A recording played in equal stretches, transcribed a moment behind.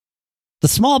The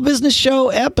Small Business Show,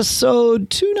 episode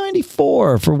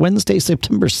 294 for Wednesday,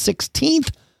 September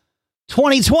 16th,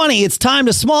 2020. It's time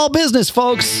to small business,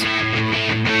 folks.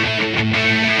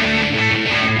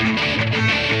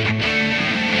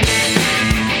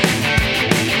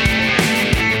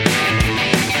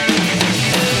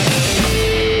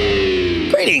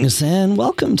 Greetings and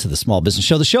welcome to the Small Business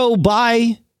Show, the show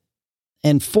by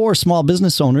and for small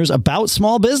business owners about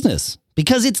small business.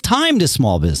 Because it's time to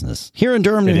small business. Here in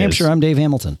Durham, New Hampshire, I'm Dave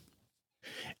Hamilton.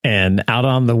 And out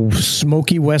on the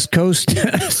smoky West Coast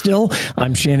still,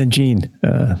 I'm Shannon Jean.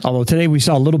 Although today we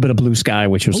saw a little bit of blue sky,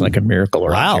 which was like a miracle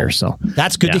around here. So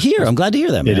that's good to hear. I'm glad to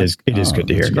hear that, man. It is good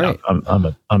to hear. Great.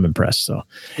 Yeah, I'm impressed. So,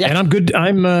 and I'm good.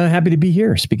 I'm happy to be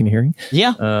here. Speaking of hearing.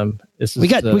 Yeah. We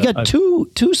got two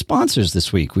sponsors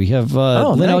this week. We have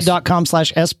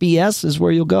linode.com/SBS is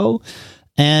where you'll go.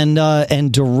 And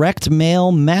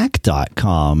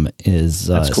directmailmac.com is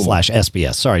cool.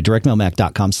 /SBS. Sorry,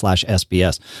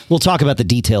 directmailmac.com/SBS. We'll talk about the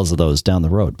details of those down the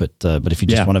road, but if you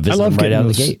just want to visit them right out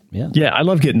of the gate. Yeah, I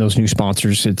love getting those new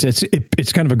sponsors.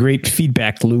 It's kind of a great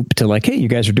feedback loop to like, hey, you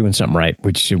guys are doing something right,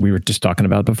 which we were just talking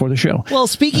about before the show. Well,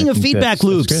 speaking of feedback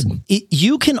loops,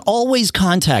 you can always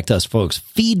contact us, folks.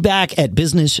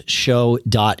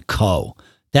 feedback@businessshow.co.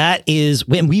 That is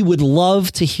when we would love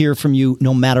to hear from you,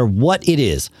 no matter what it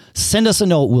is. Send us a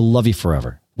note. We'll love you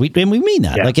forever. We mean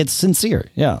that. Yeah. Like, it's sincere.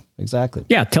 Yeah, exactly.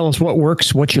 Yeah. Tell us what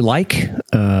works, what you like.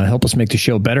 Help us make the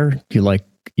show better. If you like,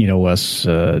 us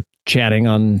chatting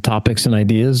on topics and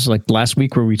ideas like last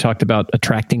week where we talked about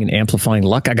attracting and amplifying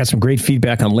luck. I got some great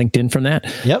feedback on LinkedIn from that.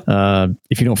 Yep.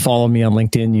 If you don't follow me on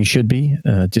LinkedIn, you should be.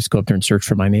 Just go up there and search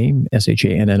for my name,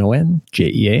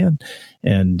 SHANNONJEAN.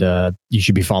 And you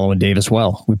should be following Dave as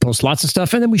well. We post lots of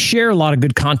stuff, and then we share a lot of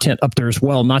good content up there as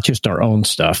well, not just our own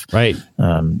stuff. Right.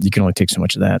 You can only take so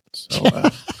much of that. So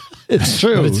it's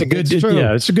true. It's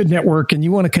a good network, and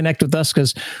you want to connect with us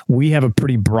because we have a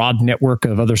pretty broad network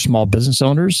of other small business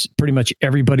owners. Pretty much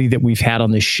everybody that we've had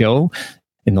on this show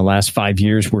in the last 5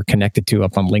 years, we're connected to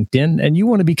up on LinkedIn, and you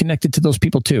want to be connected to those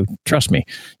people too. Trust me.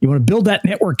 You want to build that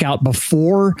network out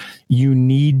before you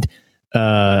need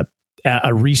a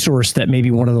resource that maybe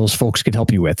one of those folks could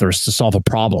help you with, or to solve a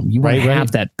problem. You want to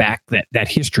have that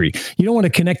history. You don't want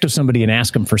to connect with somebody and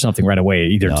ask them for something right away,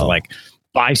 either to like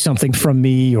buy something from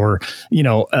me or,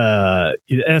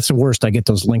 that's the worst. I get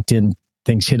those LinkedIn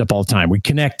things hit up all the time. We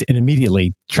connect and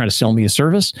immediately try to sell me a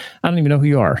service. I don't even know who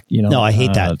you are. No, I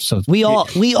hate that. So we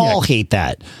all hate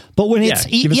that. But when it's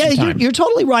you're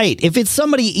totally right. If it's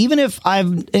somebody, even if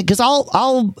I'm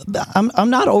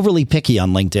not overly picky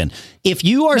on LinkedIn. If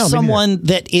you are someone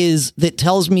that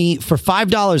tells me for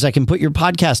 $5 I can put your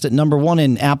podcast at number 1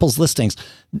 in Apple's listings,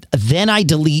 then I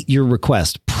delete your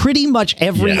request. Pretty much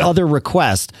every other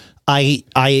request I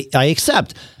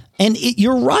accept. And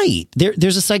you're right.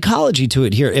 There's a psychology to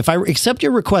it here. If I accept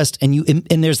your request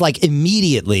and there's like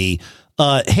immediately,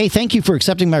 hey, thank you for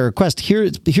accepting my request.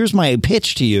 Here's my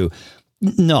pitch to you.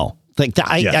 No, like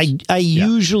I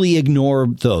usually ignore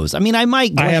those. I mean, I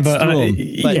might glance through them.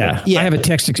 But I have a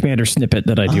text expander snippet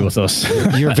that I deal with those.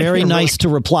 You're very nice to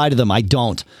reply to them. I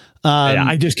don't.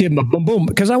 I just give them a boom, boom,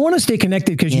 because I want to stay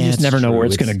connected because you just never know where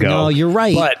it's going to go. No, you're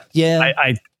right. But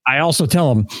I also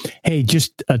tell them, hey,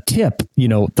 just a tip,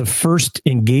 the first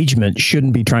engagement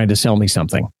shouldn't be trying to sell me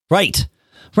something. Right.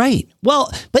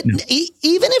 Well, but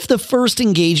even if the first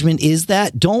engagement is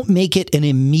that, don't make it an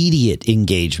immediate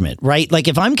engagement, right? Like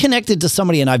if I'm connected to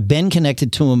somebody and I've been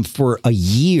connected to them for a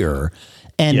year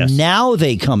and now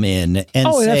they come in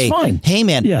and say, that's fine. Hey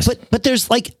man, but there's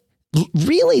like,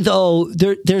 really, though,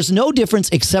 there's no difference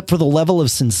except for the level of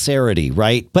sincerity,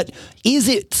 right? But is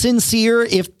it sincere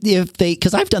if they,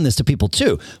 because I've done this to people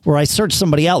too, where I search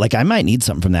somebody out, like I might need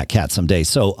something from that cat someday.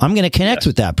 So I'm going to connect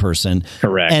with that person.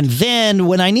 Correct. And then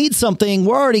when I need something,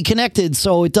 we're already connected.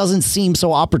 So it doesn't seem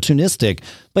so opportunistic,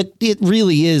 but it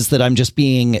really is that I'm just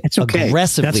being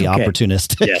aggressively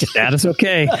opportunistic. Yes, that is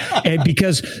okay. And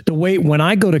because when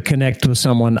I go to connect with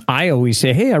someone, I always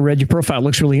say, hey, I read your profile. It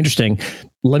looks really interesting.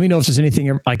 Let me know if there's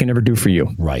anything I can ever do for you.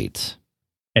 Right.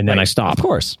 And then I stop. Of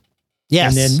course.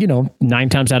 Yes. And then, 9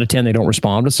 times out of 10, they don't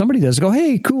respond, but somebody does go,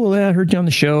 hey, cool. I heard you on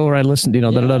the show, or I listened,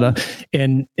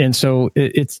 And so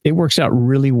it works out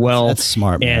really well. That's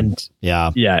smart, man. And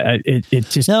it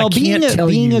just,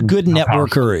 being a good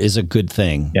networker is a good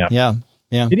thing. Yeah.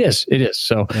 It is.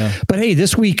 So, but hey,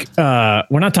 this week, we're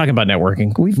not talking about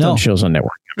networking. We've done shows on networking,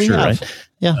 I'm sure, right?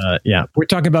 Yeah. We're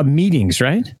talking about meetings,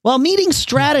 right? Well, meeting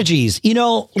strategies,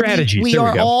 strategies. We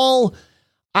are all,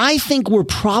 I think we're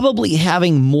probably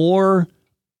having more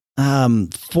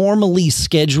formally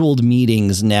scheduled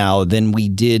meetings now than we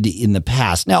did in the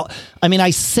past. Now, I mean,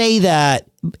 I say that,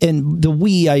 and the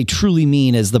we I truly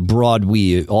mean as the broad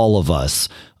we, all of us.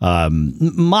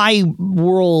 My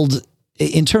world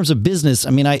in terms of business,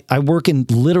 I mean, I work in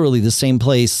literally the same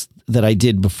place that I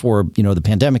did before, the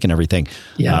pandemic and everything.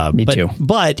 Yeah, me too.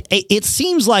 But it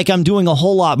seems like I'm doing a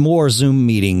whole lot more Zoom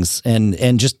meetings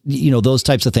and just, those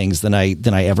types of things than I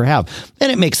ever have.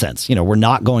 And it makes sense. We're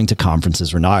not going to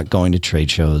conferences, we're not going to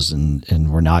trade shows,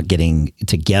 and we're not getting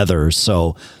together.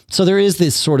 So there is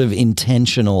this sort of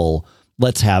intentional,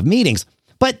 let's have meetings.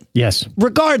 But yes,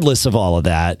 regardless of all of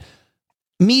that,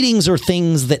 meetings are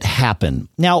things that happen.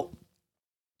 Now,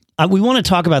 we want to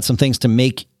talk about some things to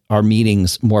make our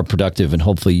meetings more productive, and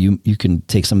hopefully you can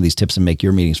take some of these tips and make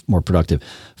your meetings more productive.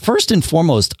 First and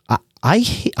foremost,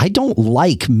 I don't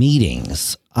like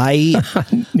meetings. Neither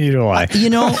do I.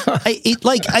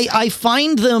 I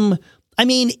find them. I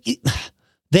mean,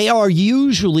 they are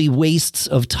usually wastes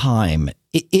of time.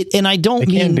 And I don't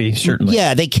mean, can be, certainly.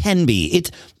 Yeah, they can be.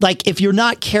 It's like if you're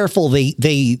not careful,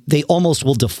 they almost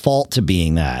will default to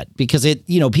being that, because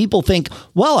people think,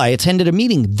 well, I attended a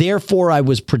meeting, therefore I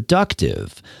was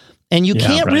productive. And you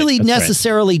can't really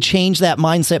necessarily change that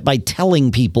mindset by telling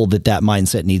people that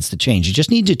mindset needs to change. You just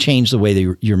need to change the way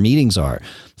that your meetings are.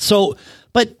 So,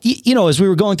 but as we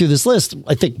were going through this list,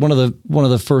 I think one of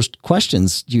the first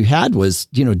questions you had was,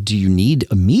 do you need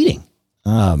a meeting?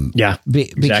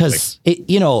 Because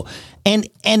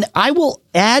and I will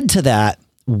add to that,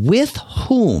 with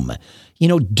whom.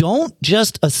 Don't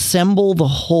just assemble the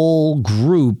whole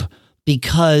group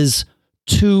because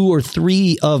 2 or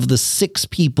 3 of the 6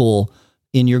 people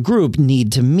in your group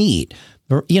need to meet.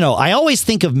 I always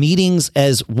think of meetings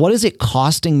as, what is it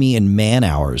costing me in man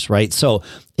hours, right? So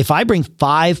if I bring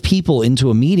 5 people into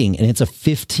a meeting and it's a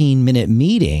 15-minute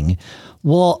meeting,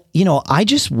 well, I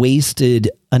just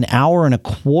wasted an hour and a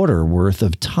quarter worth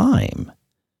of time,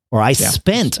 or I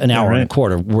spent an hour and a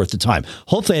quarter worth of time.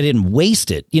 Hopefully I didn't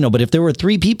waste it, but if there were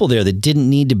 3 people there that didn't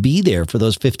need to be there for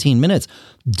those 15 minutes,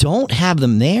 don't have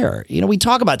them there. We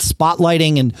talk about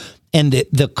spotlighting and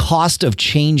the cost of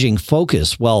changing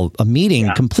focus. Well, a meeting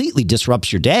completely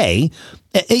disrupts your day.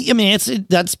 I mean,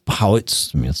 that's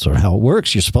sort of how it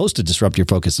works. You're supposed to disrupt your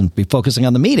focus and be focusing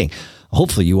on the meeting.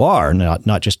 Hopefully you are,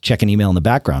 not just checking email in the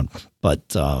background. But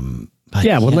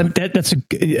that's a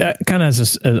kind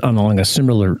of along a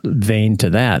similar vein to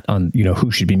that on,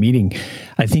 who should be meeting.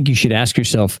 I think you should ask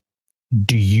yourself,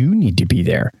 do you need to be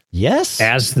there? Yes.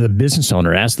 As the business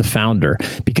owner, as the founder,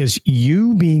 because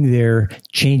you being there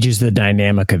changes the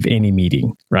dynamic of any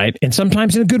meeting, right? And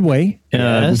sometimes in a good way,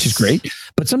 which is great,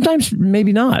 but sometimes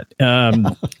maybe not.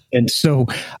 And so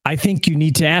I think you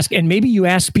need to ask, and maybe you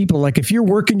ask people, like if you're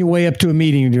working your way up to a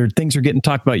meeting or things are getting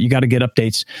talked about, you got to get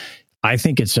updates. I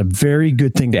think it's a very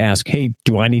good thing to ask, hey,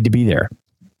 do I need to be there?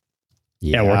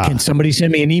 Yeah. Or can somebody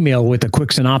send me an email with a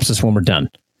quick synopsis when we're done?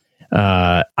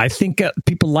 I think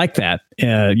people like that.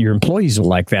 Your employees will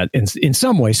like that in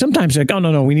some way. Sometimes like, oh,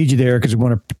 no, we need you there because we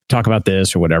want to talk about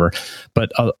this or whatever.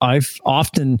 But I've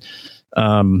often,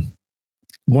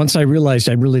 once I realized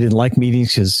I really didn't like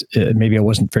meetings because maybe I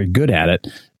wasn't very good at it,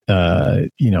 I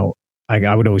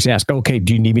would always ask, okay,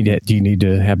 do you need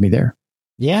to have me there?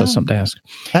 Yeah. That's something to ask.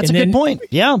 That's a good point.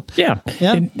 Yeah. Yeah.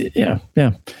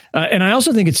 And I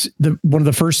also think it's one of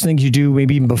the first things you do,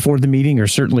 maybe even before the meeting, or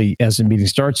certainly as the meeting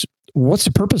starts. What's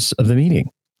the purpose of the meeting?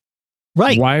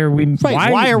 Right. Why are we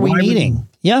meeting?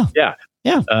 Yeah.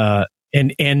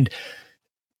 And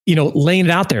laying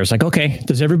it out there. It's like, okay,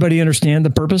 does everybody understand the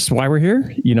purpose? Why we're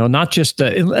here? Not just,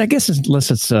 I guess,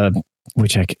 unless it's,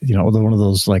 which one of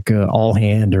those like all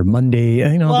hand or Monday,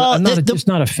 I'm just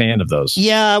not a fan of those.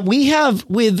 Yeah. We have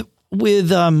with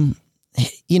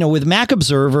Mac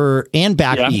Observer and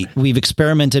Backbeat, we've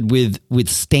experimented with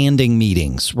standing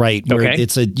meetings, right? Where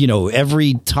it's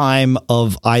every time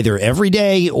of either every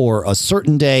day or a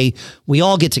certain day, we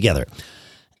all get together.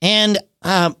 And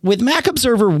with Mac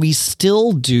Observer, we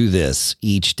still do this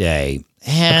each day.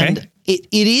 And it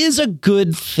is a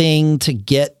good thing to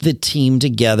get the team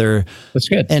together. That's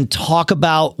good. And talk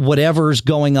about whatever's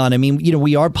going on. I mean,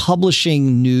 we are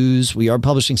publishing news, we are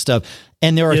publishing stuff.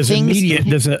 And there are there's an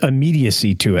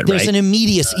immediacy to it, there's an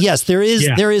immediacy. Yes, there is.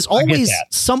 Yeah, there is always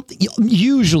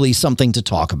usually something to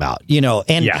talk about,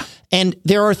 and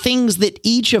there are things that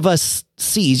each of us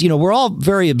sees. We're all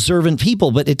very observant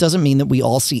people, but it doesn't mean that we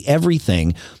all see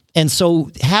everything. And so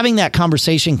having that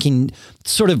conversation can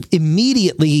sort of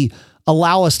immediately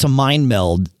allow us to mind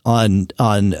meld on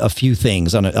a few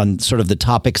things, on sort of the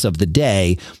topics of the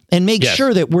day, and make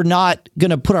sure that we're not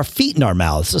going to put our feet in our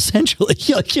mouths, essentially.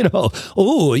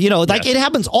 It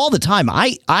happens all the time.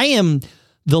 I am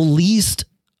the least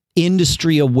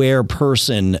industry aware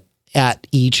person at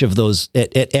each of those,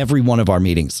 at every one of our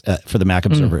meetings for the Mac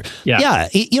Observer.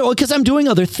 Because I'm doing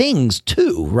other things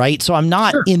too, right? So I'm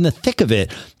not in the thick of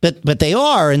it, but they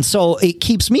are. And so it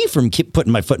keeps me from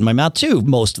putting my foot in my mouth too,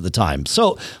 most of the time.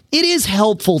 So it is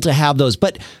helpful to have those,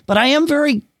 but I am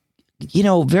very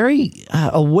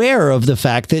aware of the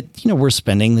fact that, we're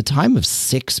spending the time of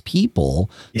 6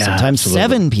 people, sometimes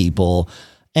 7 people.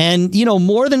 And,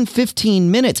 more than 15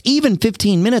 minutes, even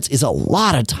 15 minutes is a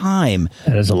lot of time.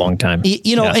 That is a long time.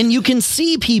 And you can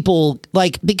see people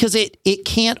because it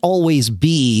can't always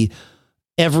be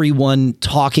everyone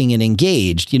talking and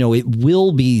engaged. It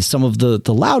will be some of the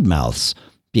loudmouths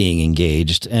being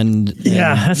engaged.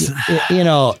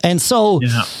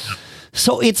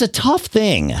 So it's a tough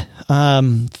thing,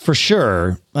 for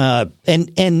sure.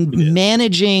 And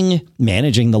managing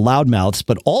the loudmouths,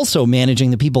 but also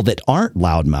managing the people that aren't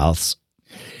loudmouths.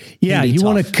 Yeah, you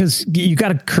want to, because you got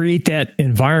to create that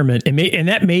environment, and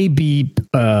that may be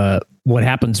what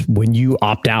happens when you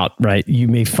opt out, right? You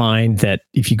may find that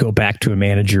if you go back to a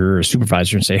manager or a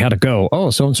supervisor and say, how'd it go?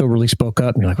 Oh, so-and-so really spoke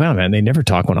up. And you're like, wow, man, they never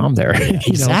talk when I'm there.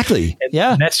 Exactly.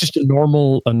 And that's just a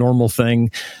normal thing.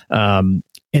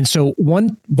 And so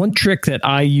one trick that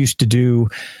I used to do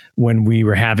when we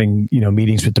were having,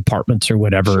 meetings with departments or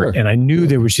whatever, and I knew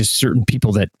there was just certain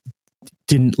people that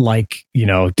didn't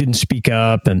speak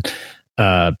up. And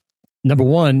number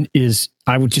one is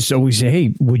I would just always say,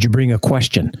 hey, would you bring a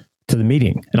question to the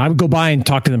meeting? And I would go by and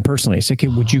talk to them personally. Say, okay,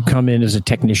 would you come in as a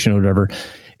technician or whatever?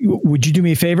 Would you do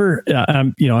me a favor?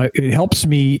 It helps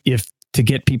me to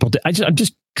get people to, I'm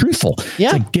just truthful. Yeah.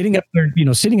 It's like getting up there,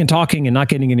 sitting and talking and not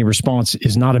getting any response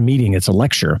is not a meeting. It's a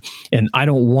lecture. And I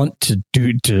don't want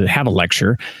to have a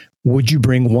lecture. Would you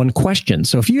bring one question?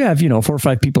 So if you have, 4 or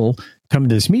 5 people come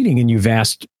to this meeting and you've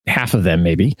asked half of them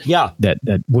maybe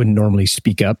that wouldn't normally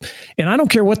speak up. And I don't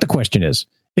care what the question is.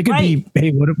 It could be,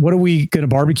 hey, what are we going to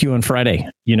barbecue on Friday?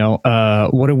 Are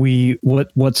we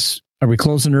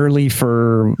closing early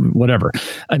for whatever?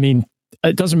 I mean,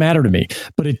 it doesn't matter to me,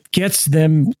 but it gets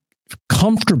them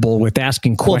comfortable with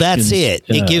asking questions. Well, that's it.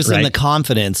 It gives them the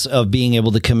confidence of being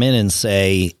able to come in and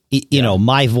say,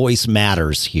 my voice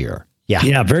matters here. Yeah.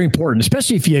 Yeah. Very important,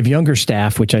 especially if you have younger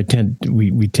staff, which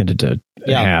we tended to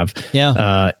have.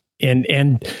 Yeah.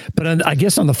 But I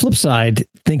guess on the flip side,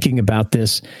 thinking about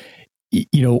this,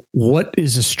 what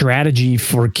is a strategy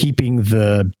for keeping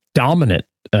the dominant,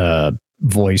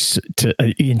 voice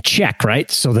in check, right?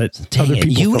 So that other people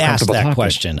you asked that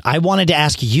question. I wanted to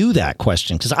ask you that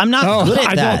question because I'm not good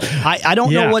at that. I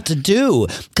don't know what to do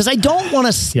because I don't want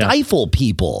to stifle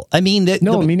people. I mean,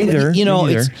 me neither.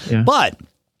 But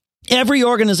every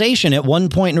organization at one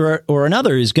point or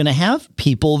another is going to have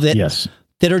people that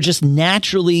that are just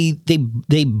naturally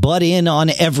they butt in on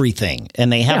everything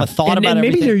and they have a thought about and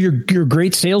maybe everything. They're your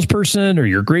great salesperson or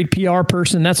your great PR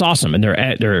person. That's awesome, and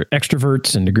they're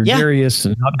extroverts and they're gregarious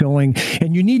and outgoing,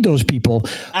 and you need those people.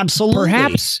 Absolutely.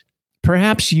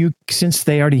 Perhaps you, since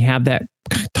they already have that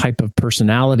type of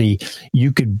personality,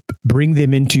 you could bring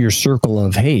them into your circle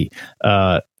of, hey,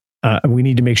 we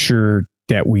need to make sure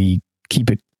that we keep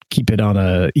it on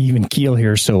a even keel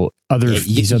here. So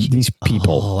these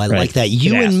people. Oh, I like that.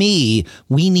 You and me,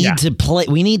 we need to play.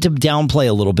 We need to downplay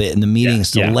a little bit in the meetings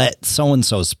to let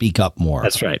so-and-so speak up more.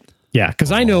 That's right. Yeah.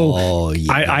 Cause I know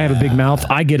I have a big mouth.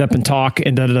 I get up and talk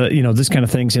and this kind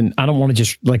of things. And I don't want to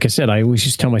just, like I said, I always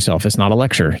just tell myself it's not a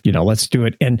lecture, let's do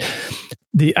it. And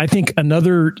I think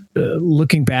another,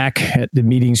 looking back at the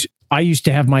meetings, I used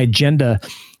to have my agenda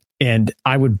and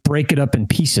I would break it up in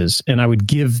pieces and I would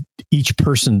give each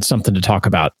person something to talk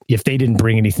about if they didn't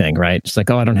bring anything, right? It's like,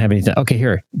 oh, I don't have anything. Okay,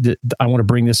 here, I want to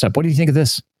bring this up. What do you think of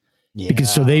this? Yeah.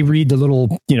 Because so they read the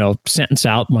little, sentence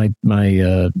out, my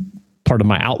part of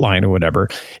my outline or whatever.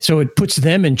 So it puts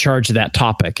them in charge of that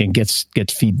topic and gets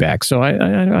feedback. So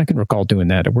I can recall doing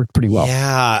that. It worked pretty well.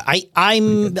 Yeah,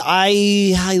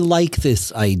 I like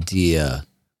this idea.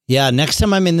 Yeah, next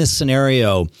time I'm in this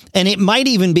scenario, and it might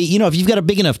even be, if you've got a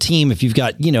big enough team, if you've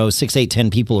got, 6, 8, 10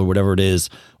 people or whatever it is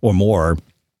or more,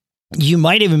 you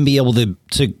might even be able to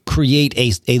create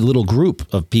a little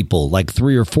group of people, like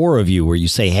 3 or 4 of you, where you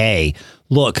say, hey,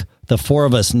 look, the 4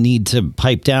 of us need to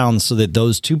pipe down so that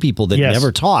those 2 people that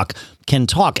never talk can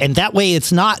talk. And that way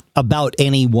it's not about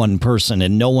any one person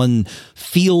and no one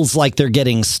feels like they're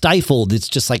getting stifled. It's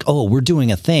just like, oh, we're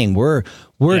doing a thing. We're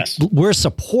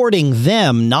supporting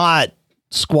them, not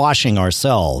squashing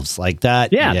ourselves like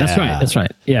that. Yeah, that's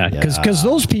right. Yeah, because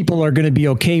those people are going to be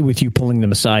okay with you pulling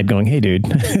them aside, going, "Hey, dude,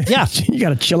 yeah, you got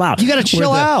to chill out. You got to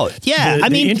chill out." Yeah, I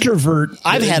mean, introvert.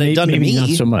 I've had it done to me. Not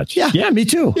so much. Yeah, me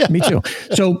too. Yeah. Me too.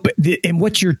 So, and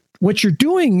what you're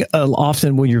doing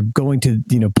often when you're going to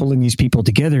pulling these people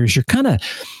together is you're kind of.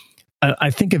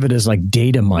 I think of it as like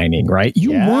data mining, right?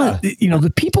 You want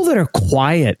the people that are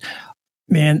quiet.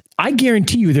 Man, I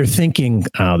guarantee you they're thinking,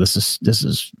 "Oh, this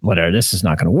is whatever. This is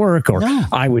not going to work," or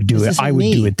 "I would do it. I would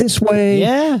do it this way."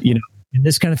 Yeah, and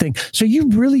this kind of thing. So you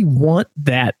really want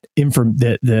that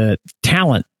the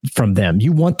talent from them.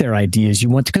 You want their ideas. You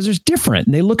want because there's different,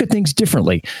 and they look at things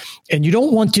differently. And you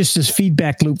don't want just this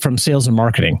feedback loop from sales and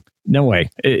marketing. No way.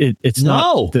 It's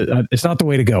not the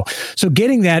way to go. So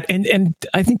getting that, and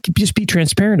I think just be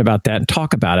transparent about that and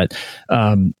talk about it.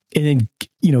 And then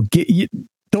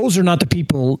those are not the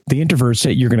people, the introverts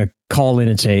that you're going to call in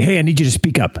and say, "Hey, I need you to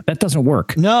speak up." That doesn't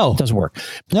work. No, it doesn't work.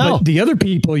 No. But the other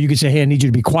people, you can say, "Hey, I need you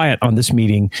to be quiet on this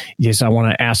meeting. Yes, I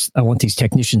want these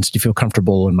technicians to feel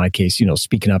comfortable." In my case,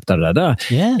 speaking up,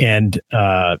 Yeah. And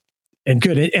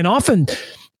good. And often,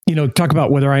 talk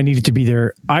about whether I needed to be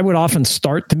there. I would often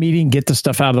start the meeting, get the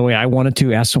stuff out of the way I wanted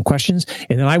to, ask some questions,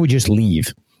 and then I would just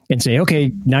leave and say,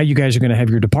 "Okay, now you guys are going to have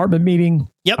your department meeting.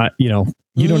 Yep. You don't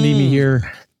need me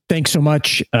here. Thanks so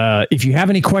much. If you have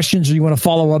any questions or you want to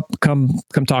follow up, come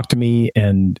talk to me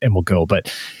and we'll go."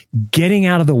 But getting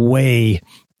out of the way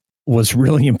was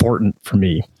really important for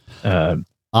me. I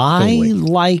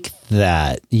like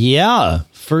that. Yeah,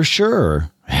 for sure.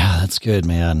 Yeah, that's good,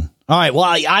 man. All right. Well,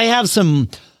 I have some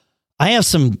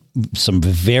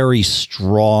very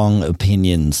strong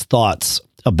opinions, thoughts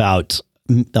about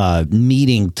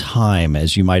meeting time,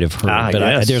 as you might have heard.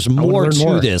 But there's more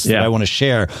to this that I want to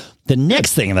share. The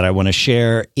next thing that I want to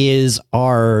share is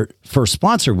our first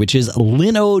sponsor, which is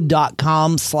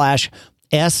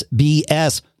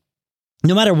linode.com/SBS.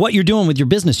 No matter what you're doing with your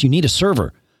business, you need a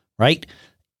server, right?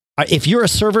 If you're a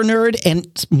server nerd, and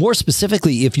more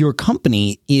specifically, if your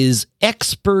company is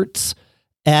experts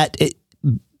at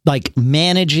like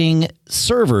managing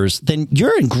servers, then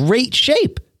you're in great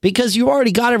shape because you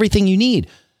already got everything you need.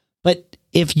 But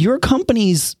if your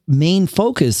company's main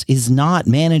focus is not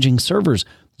managing servers,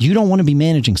 you don't want to be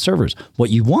managing servers.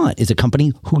 What you want is a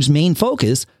company whose main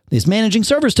focus is managing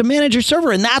servers to manage your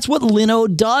server. And that's what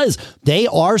Linode does. They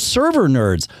are server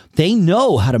nerds. They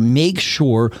know how to make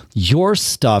sure your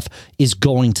stuff is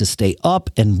going to stay up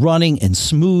and running and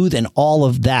smooth and all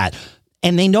of that.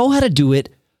 And they know how to do it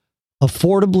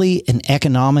affordably and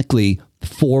economically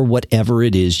for whatever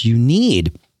it is you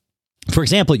need. For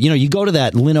example, you go to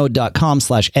that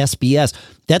linode.com/SBS.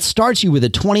 That starts you with a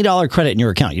 $20 credit in your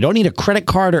account. You don't need a credit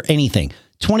card or anything.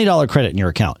 $20 credit in your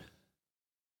account.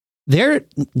 Their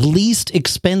least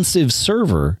expensive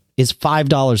server is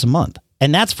 $5 a month.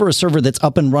 And that's for a server that's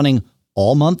up and running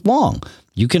all month long.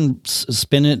 You can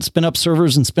spin up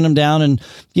servers and spin them down and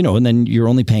then you're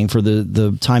only paying for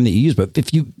the time that you use. But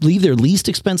if you leave their least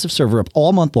expensive server up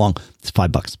all month long, it's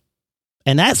 $5.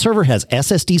 And that server has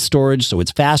SSD storage, so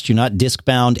it's fast. You're not disk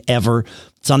bound ever.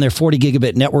 It's on their 40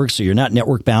 gigabit network, so you're not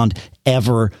network bound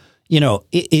ever.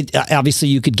 Obviously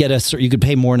you could you could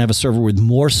pay more and have a server with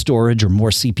more storage or more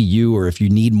CPU, or if you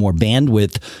need more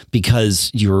bandwidth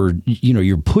because you're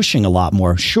pushing a lot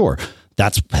more. Sure,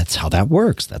 that's how that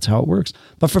works. That's how it works.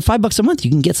 But for $5 a month,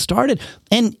 you can get started,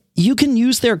 and you can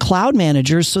use their cloud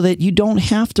managers so that you don't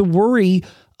have to worry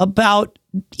about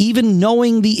even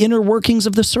knowing the inner workings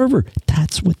of the server.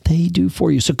 That's what they do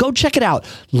for you. So go check it out.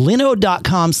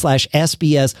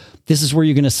 Linode.com/SBS. This is where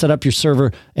you're going to set up your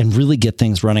server and really get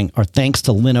things running. Our thanks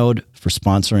to Linode for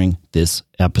sponsoring this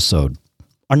episode.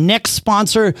 Our next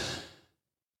sponsor,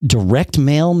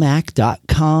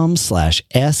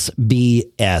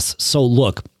 directmailmac.com/SBS. So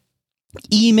look,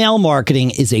 email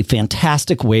marketing is a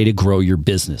fantastic way to grow your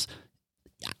business.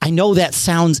 I know that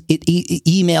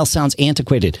email sounds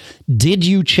antiquated. Did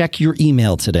you check your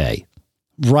email today?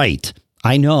 Right.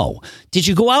 I know. Did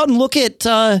you go out and look at,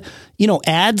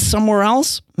 ads somewhere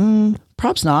else?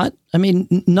 Perhaps not. I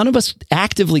mean, none of us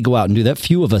actively go out and do that.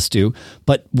 Few of us do,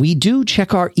 but we do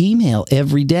check our email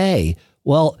every day.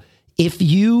 Well, if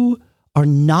you are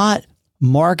not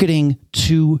marketing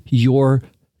to your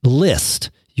list,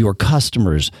 your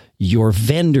customers, your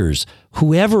vendors,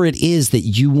 whoever it is that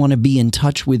you want to be in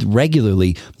touch with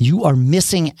regularly, you are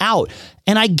missing out.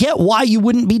 And I get why you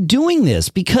wouldn't be doing this,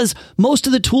 because most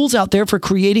of the tools out there for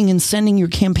creating and sending your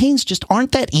campaigns just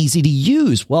aren't that easy to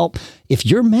use. Well, if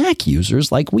you're Mac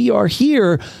users like we are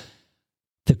here,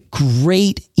 the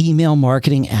great email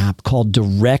marketing app called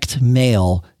Direct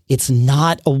Mail It's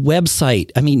not a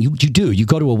website. I mean, you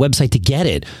go to a website to get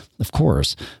it, of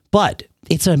course, but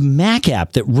it's a Mac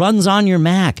app that runs on your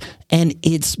Mac, and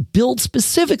it's built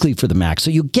specifically for the Mac. So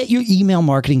you get your email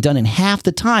marketing done in half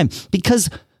the time, because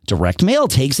Direct Mail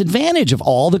takes advantage of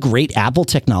all the great Apple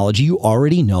technology you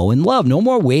already know and love. No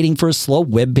more waiting for a slow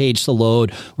web page to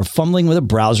load or fumbling with a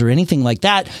browser or anything like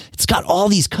that. It's got all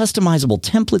these customizable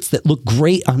templates that look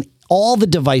great on all the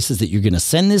devices that you're going to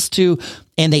send this to,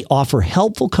 and they offer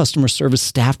helpful customer service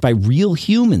staffed by real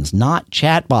humans, not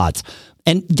chatbots.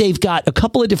 And they've got a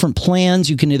couple of different plans.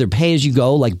 You can either pay as you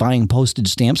go, like buying postage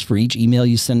stamps for each email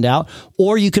you send out,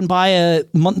 or you can buy a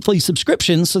monthly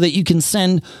subscription so that you can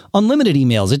send unlimited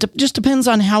emails. It just depends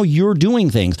on how you're doing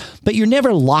things, but you're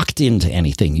never locked into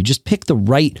anything. You just pick the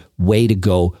right way to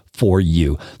go for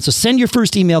you. So send your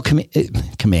first email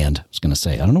command. I was going to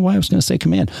say, I don't know why I was going to say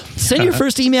command. Send your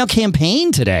first email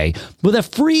campaign today with a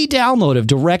free download of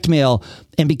Direct Mail.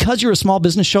 And because you're a small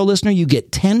business show listener, you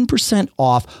get 10%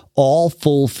 off all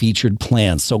full featured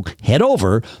plans. So head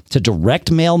over to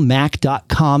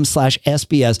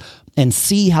directmailmac.com/SBS and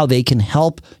see how they can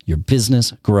help your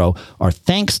business grow. Our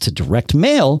thanks to Direct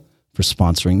Mail for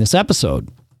sponsoring this episode.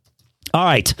 All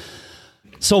right.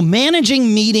 So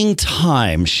managing meeting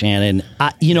time, Shannon,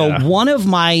 one of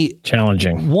my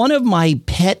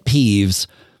pet peeves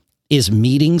is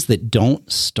meetings that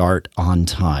don't start on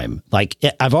time. Like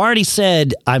I've already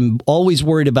said, I'm always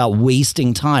worried about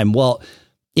wasting time. Well,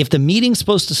 if the meeting's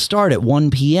supposed to start at 1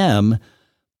 p.m.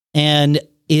 and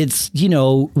it's,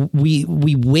 we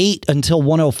wait until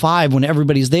 1:05 when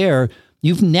everybody's there,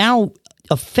 you've now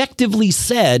effectively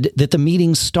said that the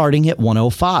meeting's starting at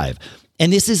 1:05.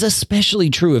 And this is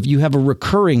especially true if you have a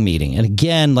recurring meeting. And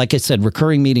again, like I said,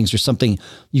 recurring meetings are something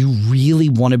you really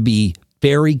want to be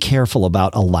very careful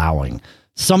about allowing.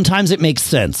 Sometimes it makes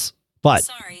sense, but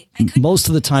most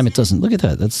of the time it doesn't. Look at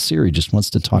that. That's Siri just wants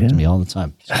to talk to me all the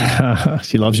time.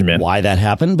 She loves you, man. Why that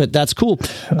happened, but that's cool.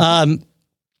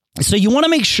 So you want to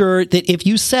make sure that if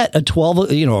you set a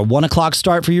 1 o'clock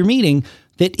start for your meeting,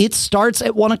 that it starts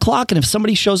at 1 o'clock. And if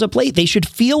somebody shows up late, they should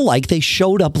feel like they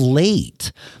showed up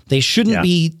late. They shouldn't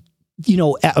be,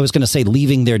 I was going to say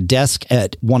leaving their desk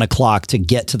at 1 o'clock to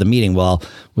get to the meeting. Well,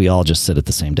 we all just sit at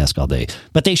the same desk all day,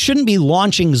 but they shouldn't be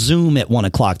launching Zoom at 1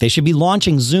 o'clock. They should be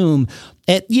launching Zoom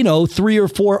at, 3 or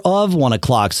 4 of 1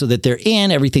 o'clock so that they're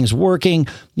in, everything's working,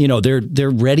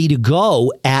 they're ready to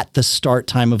go at the start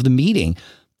time of the meeting.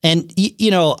 And,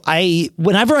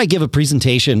 whenever I give a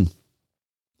presentation,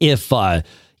 if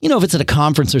it's at a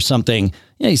conference or something,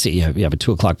 you see, you have a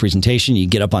 2 o'clock presentation, you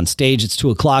get up on stage, it's 2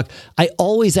 o'clock. I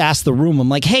always ask the room, I'm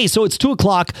like, hey, so it's 2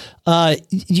 o'clock.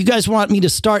 You guys want me to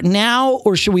start now,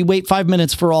 or should we wait 5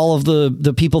 minutes for all of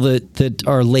the people that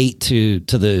are late to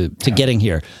getting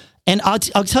here? And I'll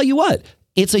tell you what,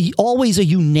 it's always a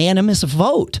unanimous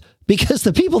vote, because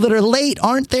the people that are late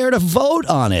aren't there to vote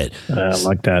on it. I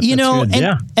like that.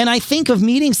 And I think of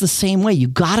meetings the same way. You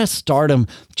got to start them.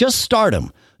 Just start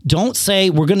them. Don't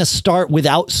say we're going to start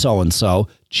without so-and-so.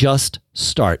 Just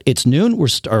start. It's noon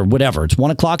or whatever. It's 1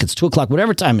 o'clock. It's 2 o'clock.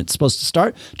 Whatever time it's supposed to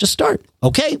start, just start.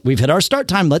 Okay, we've hit our start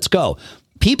time. Let's go.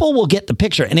 People will get the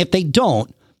picture. And if they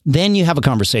don't, then you have a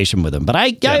conversation with them. But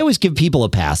I always give people a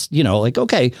pass,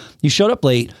 okay, you showed up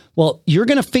late. Well, you're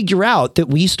going to figure out that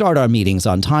we start our meetings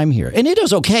on time here. And it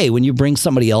is okay when you bring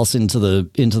somebody else into the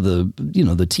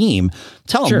the team,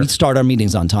 tell them we start our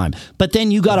meetings on time. But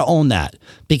then you got to own that,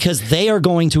 because they are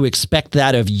going to expect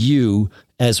that of you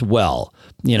as well.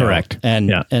 Correct.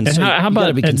 And so how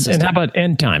about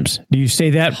end times? Do you say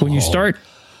that when you start?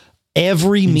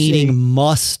 Every meeting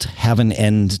must have an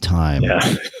end time. Yeah.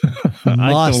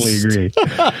 I totally agree.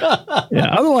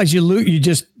 Otherwise, you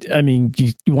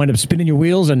wind up spinning your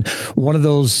wheels, and one of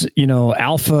those,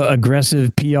 alpha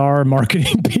aggressive PR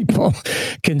marketing people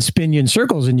can spin you in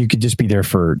circles, and you could just be there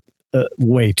for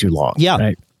way too long. Yeah.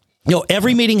 Right?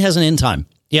 Every meeting has an end time.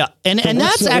 Yeah. And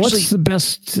that's actually what's the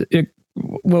best.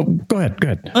 Well, go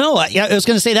ahead. Oh, I was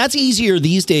going to say that's easier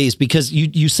these days, because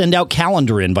you send out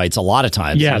calendar invites a lot of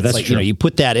times. Yeah, that's true. You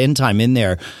put that end time in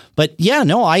there. But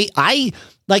I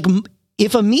like,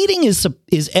 if a meeting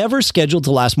is ever scheduled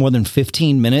to last more than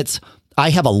 15 minutes, I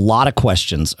have a lot of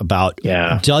questions about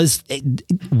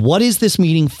what is this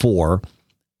meeting for?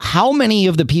 How many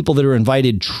of the people that are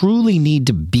invited truly need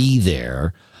to be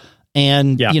there?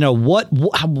 And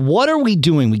what are we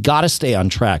doing? We got to stay on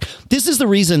track. This is the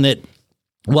reason that,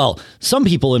 well, some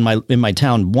people in my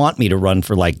town want me to run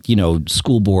for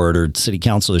school board or city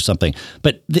council or something,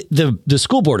 but the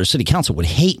school board or city council would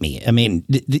hate me. I mean,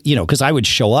 because I would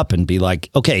show up and be like,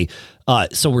 okay,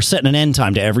 so we're setting an end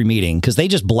time to every meeting, because they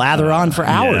just blather on for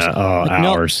hours.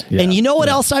 Hours. Yeah. And you know what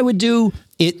else I would do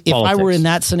if I were in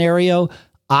that scenario,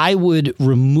 I would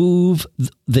remove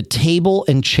the table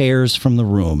and chairs from the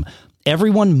room.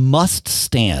 Everyone must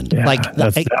stand. Yeah,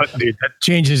 that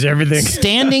changes everything.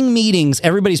 Standing meetings,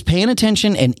 everybody's paying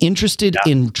attention and interested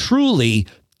in truly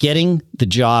getting the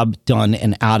job done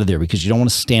and out of there, because you don't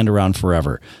want to stand around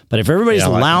forever. But if everybody's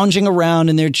lounging around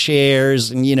in their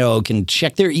chairs and, can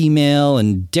check their email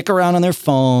and dick around on their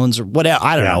phones or whatever,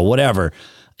 I don't know, whatever,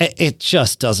 it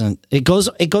just doesn't, it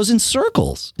goes in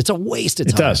circles. It's a waste of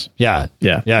time. It does. Yeah.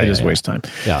 It is waste time.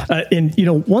 Yeah. And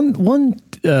one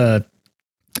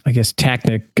I guess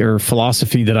tactic or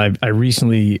philosophy that I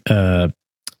recently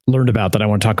learned about that I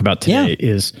want to talk about today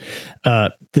is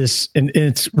this, and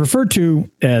it's referred to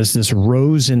as this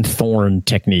rose and thorn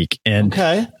technique. And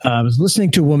I was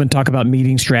listening to a woman talk about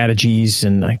meeting strategies,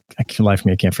 and I can't lie for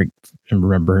me, I can't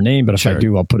remember her name, but if I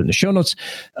do, I'll put it in the show notes.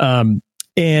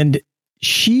 And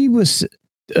she was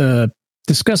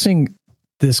discussing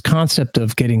this concept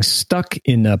of getting stuck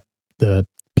in the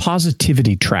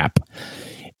positivity trap.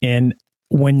 And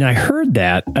when I heard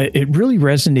that, it really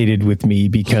resonated with me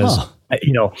because,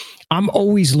 I'm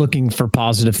always looking for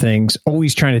positive things,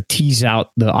 always trying to tease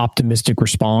out the optimistic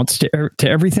response to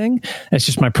everything. That's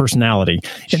just my personality.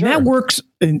 And that works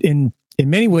in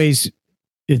many ways.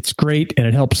 It's great and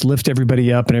it helps lift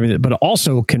everybody up and everything, but it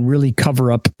also can really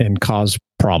cover up and cause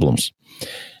problems.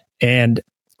 And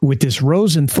with this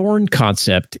rose and thorn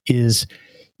concept is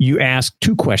you ask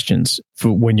two questions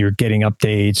for when you're getting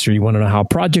updates or you want to know how a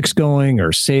project's going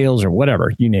or sales or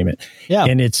whatever, you name it. Yeah.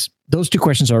 And those two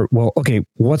questions are, well, okay,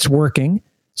 what's working?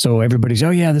 So everybody's, oh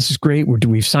yeah, this is great.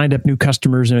 We've signed up new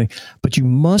customers, but you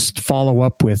must follow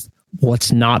up with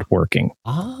what's not working.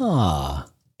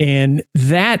 And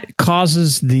that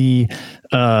causes the,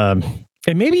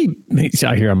 and maybe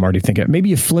out here, I'm already thinking, maybe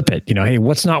you flip it, hey,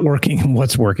 what's not working and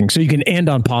what's working. So you can end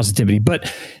on positivity,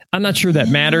 but I'm not sure that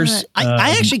matters.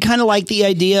 I actually kind of like the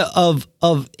idea of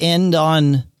end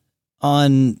on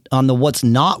the what's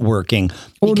not working.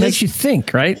 Well, it makes you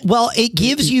think, right? Well, it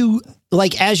gives you,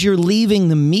 like, as you're leaving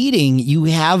the meeting, you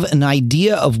have an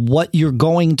idea of what you're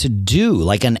going to do,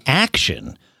 like an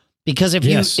action. Because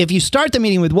if you start the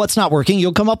meeting with what's not working,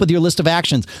 you'll come up with your list of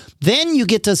actions. Then you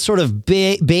get to sort of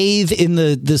bathe in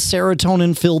the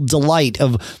serotonin-filled delight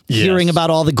of hearing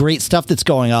about all the great stuff that's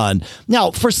going on.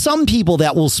 Now, for some people,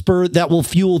 that will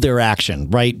fuel their action,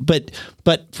 right? But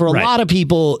for a lot of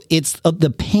people, it's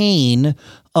the pain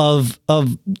of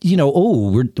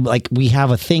we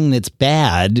have a thing that's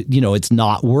bad. It's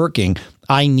not working.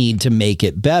 I need to make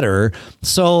it better.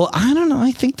 So I don't know.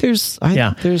 I think there's.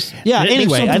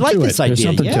 Anyway, I like this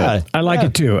idea. Yeah, I like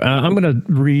it too. I'm going to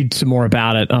read some more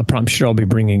about it. I'm sure I'll be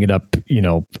bringing it up,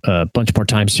 a bunch more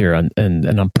times here, and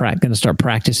I'm going to start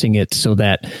practicing it so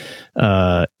that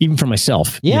even for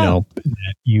myself, that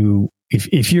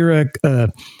if you're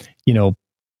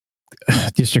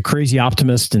just a crazy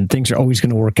optimist and things are always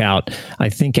going to work out, I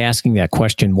think asking that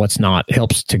question, what's not,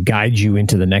 helps to guide you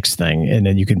into the next thing. And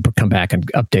then you can come back and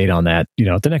update on that,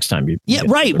 the next time you. Yeah,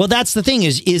 right. Well, that's the thing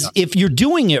is if you're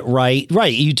doing it right,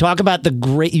 you talk about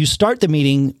you start the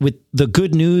meeting with the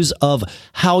good news of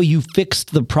how you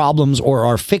fixed the problems or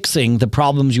are fixing the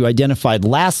problems you identified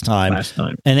last time.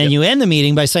 And then you end the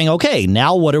meeting by saying, okay,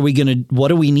 now what do we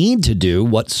need to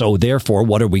do? So therefore,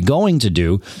 what are we going to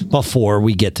do before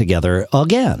we get together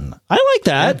again? I like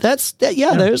that.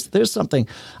 Yeah. There's something.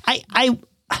 I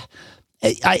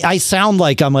sound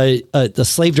like I'm a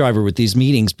slave driver with these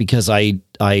meetings because I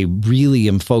really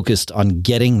am focused on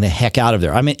getting the heck out of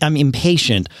there. I'm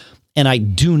impatient and I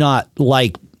do not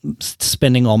like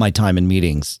spending all my time in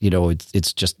meetings.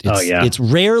 It's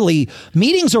rarely,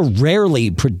 meetings are rarely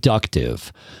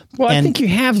productive. Well, I think you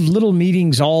have little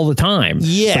meetings all the time.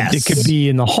 Yes. It could be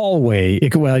in the hallway.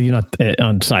 You're not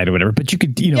on site or whatever, but you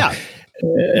could,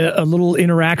 a little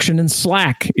interaction in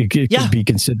Slack. It could be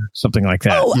considered something like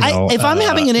that. If I'm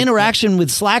having an interaction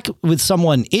with Slack with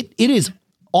someone, it is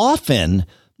often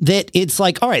that it's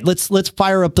like, all right, let's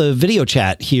fire up the video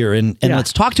chat here and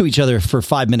let's talk to each other for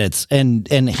 5 minutes and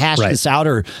hash this out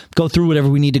or go through whatever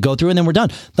we need to go through, and then we're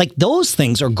done. Like, those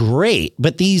things are great,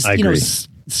 but these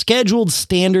scheduled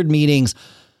standard meetings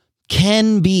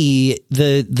can be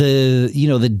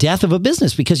the death of a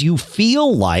business, because you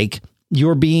feel like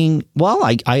you're being,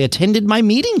 I attended my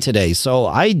meeting today, so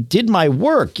I did my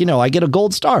work. I get a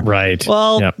gold star. Right.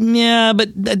 Well,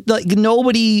 but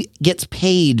nobody gets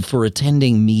paid for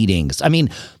attending meetings. I mean,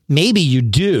 maybe you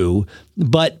do,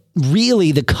 but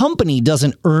really the company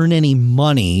doesn't earn any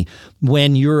money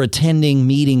when you're attending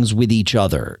meetings with each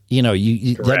other.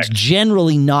 That's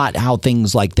generally not how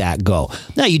things like that go.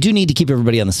 Now, you do need to keep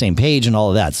everybody on the same page and all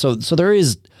of that. So there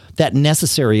is that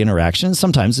necessary interaction.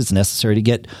 Sometimes it's necessary to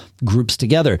get groups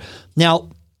together. Now,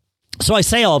 so I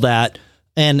say all that,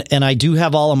 and I do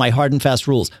have all of my hard and fast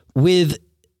rules.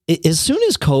 As soon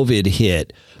as COVID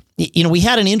hit, we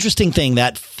had an interesting thing,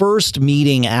 that first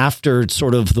meeting after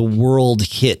sort of the world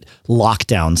hit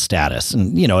lockdown status.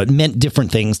 And, it meant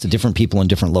different things to different people in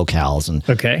different locales. And,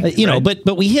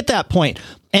 but we hit that point,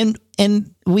 and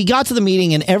we got to the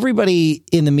meeting, and everybody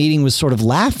in the meeting was sort of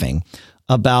laughing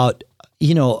about,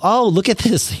 oh, look at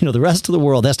this. The rest of the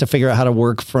world has to figure out how to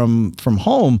work from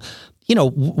home.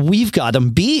 We've got them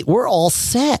beat. We're all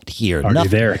set here.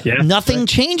 Nothing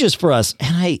changes for us.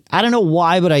 And I don't know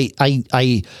why, but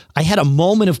I had a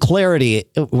moment of clarity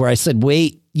where I said,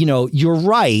 wait, you're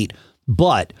right,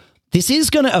 but this is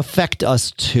going to affect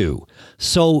us too.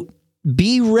 So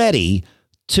be ready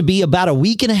to be about a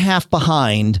week and a half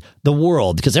behind the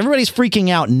world, because everybody's freaking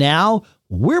out now.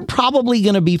 We're probably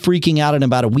going to be freaking out in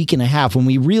about a week and a half when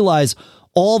we realize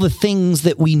all the things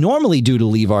that we normally do to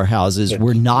leave our houses,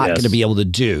 we're not going to be able to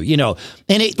do,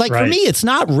 and for me, it's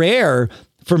not rare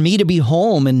for me to be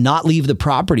home and not leave the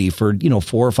property for,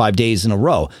 4 or 5 days in a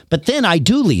row. But then I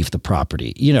do leave the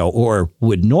property, or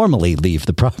would normally leave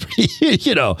the property,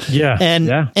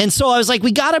 And so I was like,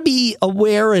 we got to be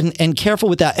aware and careful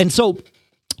with that. And so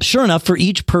sure enough, for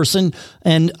each person,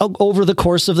 and over the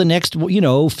course of the next,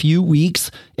 few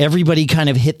weeks, everybody kind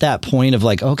of hit that point of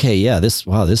like, okay, yeah, this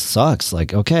sucks.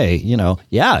 Like, okay,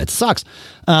 yeah, it sucks.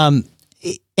 And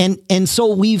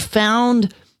so we've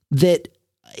found that,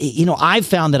 I've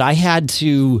found that I had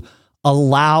to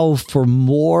allow for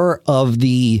more of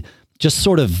the just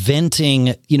sort of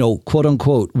venting, quote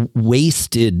unquote,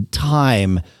 wasted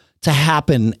time to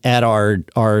happen at our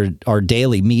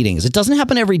daily meetings. It doesn't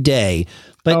happen every day,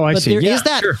 but there is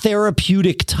that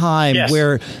therapeutic time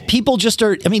where people just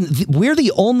are. I mean, we're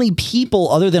the only people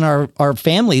other than our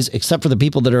families, except for the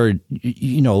people that are,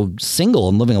 single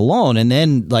and living alone. And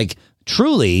then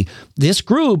truly, this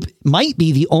group might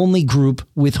be the only group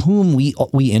with whom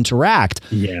we interact.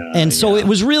 So it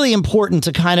was really important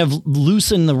to kind of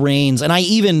loosen the reins. And I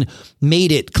even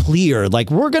made it clear,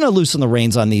 we're going to loosen the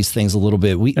reins on these things a little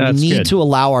bit. We need to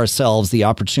allow ourselves the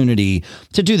opportunity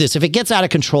to do this. If it gets out of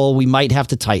control, we might have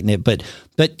to tighten it. But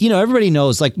everybody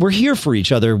knows, we're here for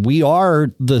each other. We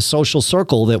are the social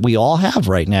circle that we all have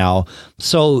right now.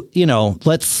 So,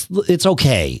 it's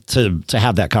okay to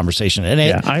have that conversation. And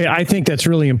I think that's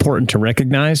really important to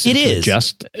recognize. It is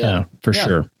for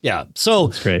sure. Yeah.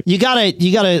 So you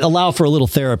gotta allow for a little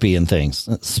therapy and things.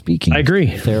 I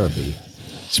agree. Therapy.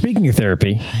 Speaking of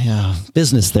therapy,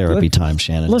 business therapy time,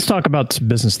 Shannon. Let's talk about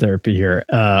business therapy here.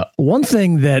 One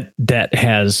thing that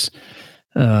has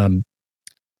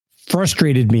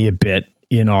frustrated me a bit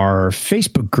in our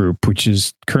Facebook group, which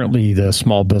is currently the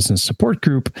Small Business Support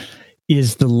Group,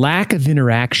 is the lack of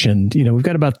interaction. We've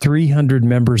got about 300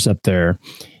 members up there,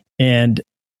 and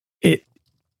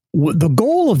the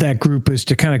goal of that group is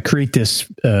to kind of create this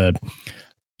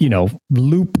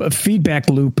feedback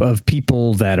loop of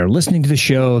people that are listening to the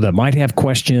show, that might have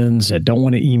questions, that don't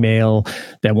want to email,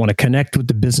 that want to connect with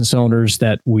the business owners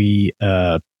that we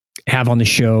have on the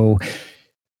show.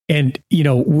 And,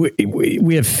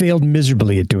 we have failed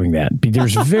miserably at doing that.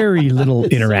 There's very little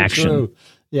interaction. So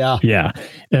yeah.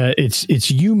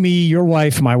 It's you, me, your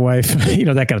wife, my wife,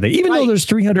 that kind of thing. Even though there's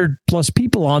 300 plus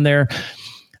people on there,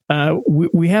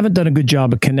 we haven't done a good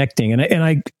job of connecting.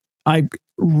 And I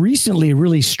recently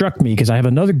really struck me because I have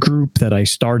another group that I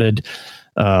started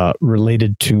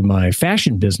related to my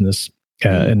fashion business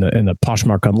in the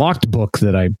Poshmark Unlocked book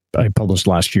that I published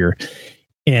last year.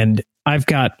 And I've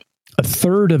got a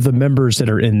third of the members that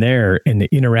are in there, and the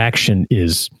interaction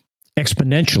is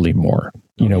exponentially more,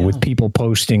 with people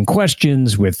posting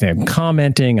questions, with them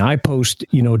commenting. I post,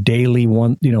 daily,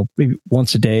 maybe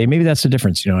once a day. Maybe that's the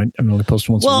difference. I'm only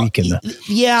posting once a week in the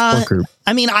support group.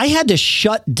 I mean, I had to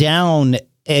shut down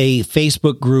a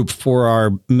Facebook group for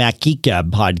our Mac Geek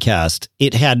Gab podcast.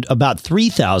 It had about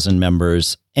 3,000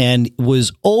 members and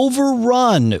was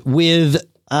overrun with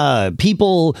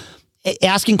people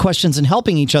asking questions and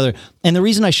helping each other. And the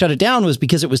reason I shut it down was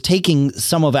because it was taking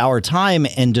some of our time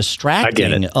and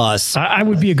distracting us. I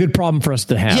would be a good problem for us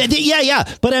to have.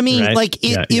 Yeah. But I mean,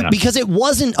 because it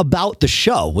wasn't about the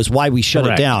show was why we shut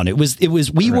it down.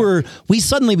 We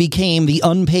suddenly became the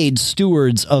unpaid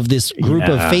stewards of this group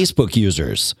of Facebook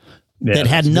users that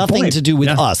had nothing to do with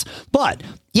us. But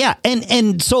yeah, and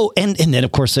then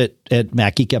of course at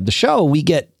Mac Geek Gab the show, we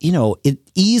get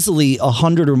easily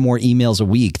 100 or more emails a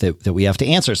week that we have to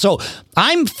answer. So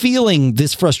I'm feeling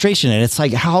this frustration, and it's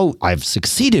like how I've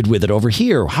succeeded with it over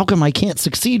here. How come I can't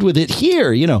succeed with it here?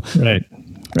 Right.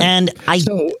 Right. And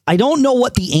I don't know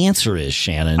what the answer is,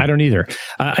 Shannon. I don't either.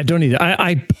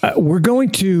 We're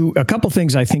going to, a couple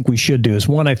things I think we should do is,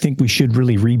 one, I think we should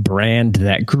really rebrand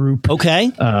that group.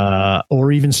 Okay.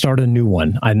 Or even start a new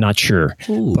one. I'm not sure.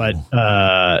 Ooh. But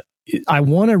I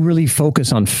want to really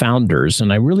focus on founders,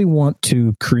 and I really want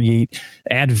to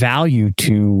add value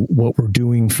to what we're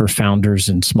doing for founders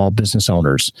and small business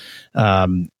owners.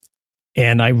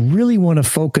 And I really want to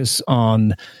focus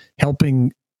on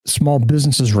helping small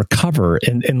businesses recover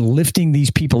and lifting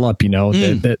these people up.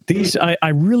 I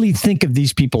really think of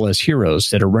these people as heroes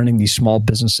that are running these small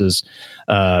businesses.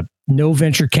 No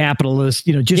venture capitalists,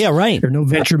 or no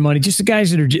venture money, just the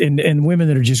guys that are and women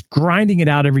that are just grinding it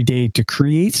out every day to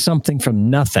create something from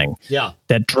nothing. Yeah,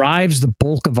 that drives the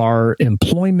bulk of our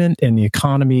employment and the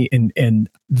economy, and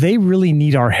they really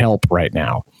need our help right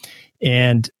now.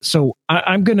 And so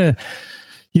I'm going to,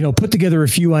 put together a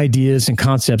few ideas and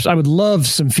concepts. I would love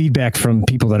some feedback from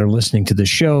people that are listening to the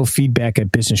show,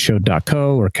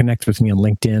 feedback@businessshow.co, or connect with me on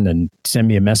LinkedIn and send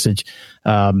me a message.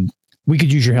 We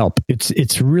could use your help.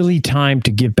 It's really time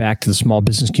to give back to the small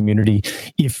business community.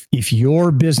 If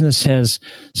your business has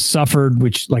suffered,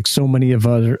 which like so many of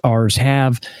ours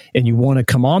have, and you want to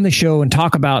come on the show and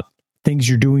talk about things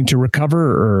you're doing to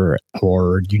recover,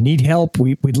 or you need help,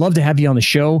 we'd love to have you on the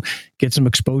show, get some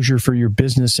exposure for your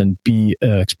business, and be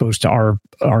exposed to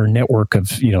our network of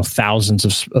thousands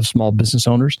of small business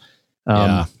owners.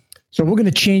 So we're going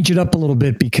to change it up a little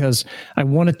bit because I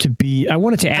want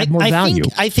to add more value.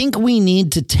 I think we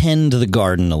need to tend the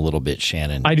garden a little bit,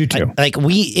 Shannon. I do too.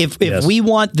 If we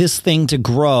want this thing to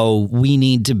grow, we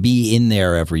need to be in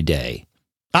there every day.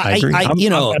 I agree. I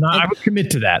would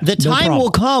commit to that. The time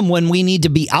will come when we need to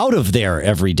be out of there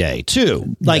every day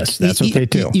too. Yes, that's okay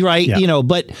too. Right? Yeah.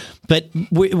 But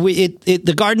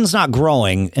the garden's not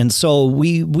growing, and so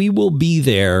we will be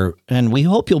there, and we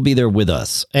hope you'll be there with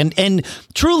us. And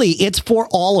truly, it's for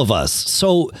all of us.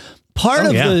 So part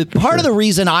of the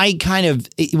reason I kind of,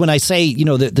 when I say,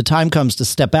 the time comes to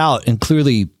step out, and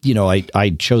clearly,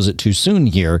 I chose it too soon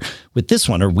here with this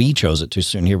one, or we chose it too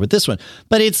soon here with this one,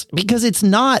 but it's because it's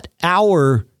not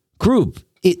our group.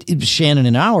 Shannon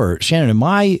and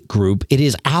my group, it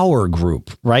is our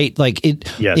group, right? Like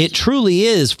it truly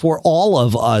is for all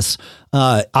of us.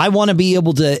 I want to be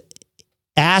able to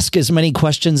ask as many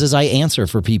questions as I answer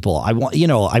for people. I want,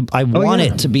 I want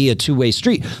it to be a two-way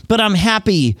street, but I'm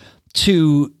happy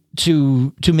to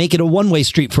make it a one-way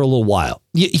street for a little while.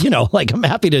 I'm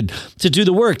happy to do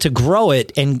the work to grow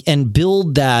it and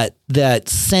build that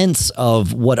sense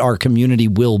of what our community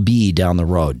will be down the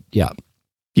road. Yeah.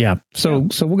 Yeah. So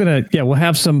we're we'll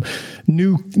have some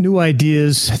new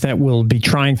ideas that we'll be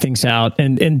trying things out.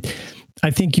 And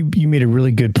I think you made a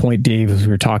really good point, Dave, as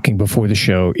we were talking before the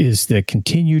show, is to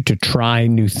continue to try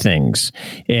new things.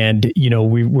 And,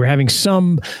 we're having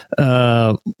some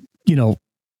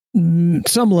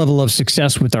level of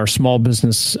success with our small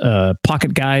business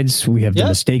pocket guides. We have the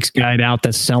mistakes guide out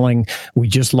that's selling. We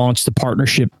just launched the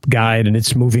partnership guide, and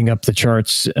it's moving up the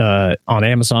charts on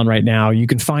Amazon right now. You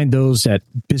can find those at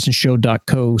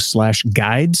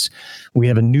businessshow.co/guides. We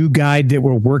have a new guide that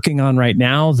we're working on right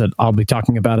now that I'll be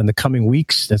talking about in the coming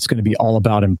weeks. That's going to be all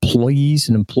about employees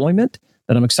and employment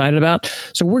that I'm excited about.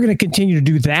 So we're going to continue to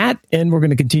do that, and we're going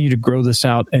to continue to grow this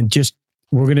out, and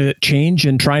we're going to change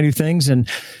and try new things. And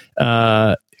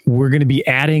we're going to be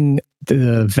adding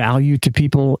the value to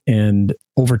people, and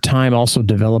over time also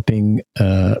developing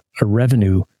a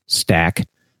revenue stack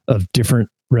of different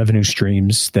revenue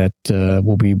streams that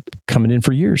will be coming in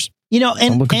for years.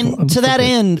 And to that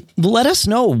end, let us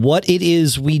know what it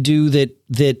is we do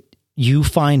that you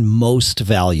find most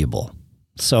valuable.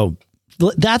 So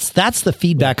that's the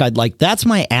feedback I'd like. That's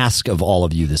my ask of all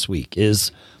of you this week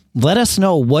is, let us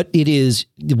know what it is,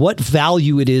 what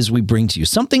value it is we bring to you,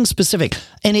 something specific.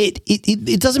 And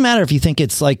it doesn't matter if you think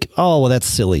it's like, oh, well, that's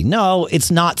silly. No,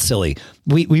 it's not silly.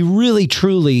 We really,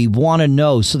 truly want to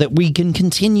know so that we can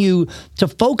continue to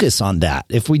focus on that.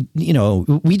 If we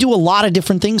do a lot of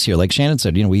different things here. Like Shannon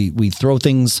said, we throw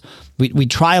things, we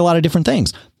try a lot of different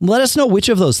things. Let us know which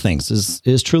of those things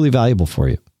is truly valuable for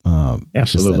you.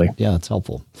 Absolutely. It's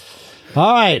helpful.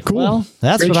 All right. Cool. Well,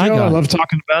 that's Great what show. I got. I love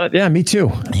talking about it. Yeah, me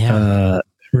too. Yeah.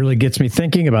 Really gets me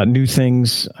thinking about new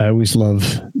things. I always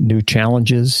love new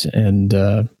challenges, and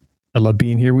I love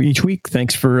being here each week.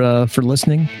 Thanks for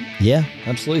listening. Yeah,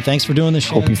 absolutely. Thanks for doing this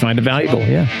show. Hope you find it valuable.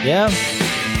 Yeah.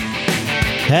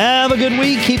 Have a good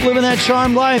week. Keep living that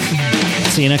charmed life.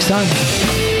 See you next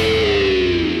time.